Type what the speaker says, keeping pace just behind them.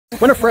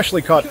When a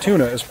freshly caught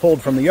tuna is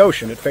pulled from the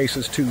ocean, it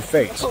faces two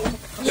fates: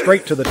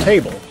 straight to the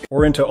table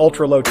or into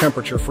ultra-low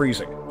temperature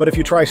freezing. But if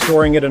you try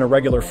storing it in a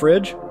regular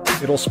fridge,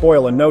 it'll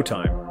spoil in no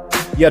time.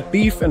 Yet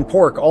beef and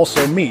pork,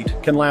 also meat,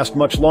 can last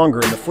much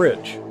longer in the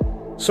fridge.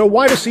 So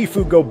why does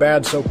seafood go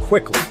bad so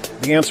quickly?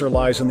 The answer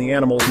lies in the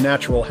animal's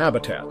natural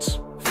habitats.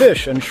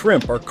 Fish and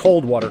shrimp are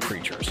cold water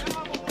creatures,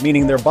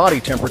 meaning their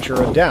body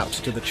temperature adapts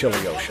to the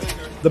chilly ocean.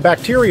 The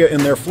bacteria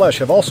in their flesh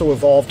have also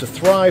evolved to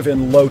thrive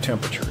in low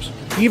temperatures.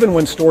 Even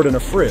when stored in a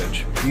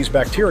fridge, these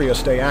bacteria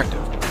stay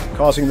active,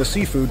 causing the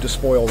seafood to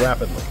spoil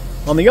rapidly.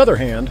 On the other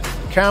hand,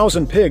 cows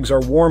and pigs are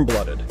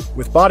warm-blooded,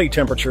 with body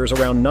temperatures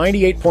around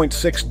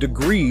 98.6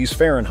 degrees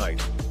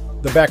Fahrenheit.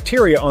 The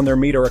bacteria on their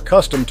meat are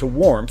accustomed to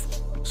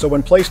warmth, so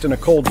when placed in a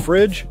cold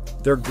fridge,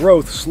 their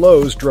growth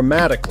slows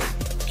dramatically,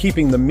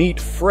 keeping the meat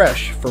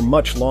fresh for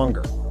much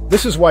longer.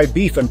 This is why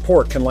beef and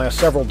pork can last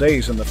several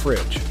days in the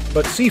fridge,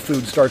 but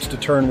seafood starts to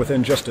turn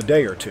within just a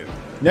day or two.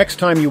 Next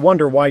time you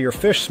wonder why your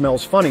fish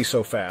smells funny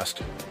so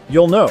fast,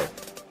 you'll know.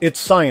 It's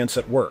science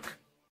at work.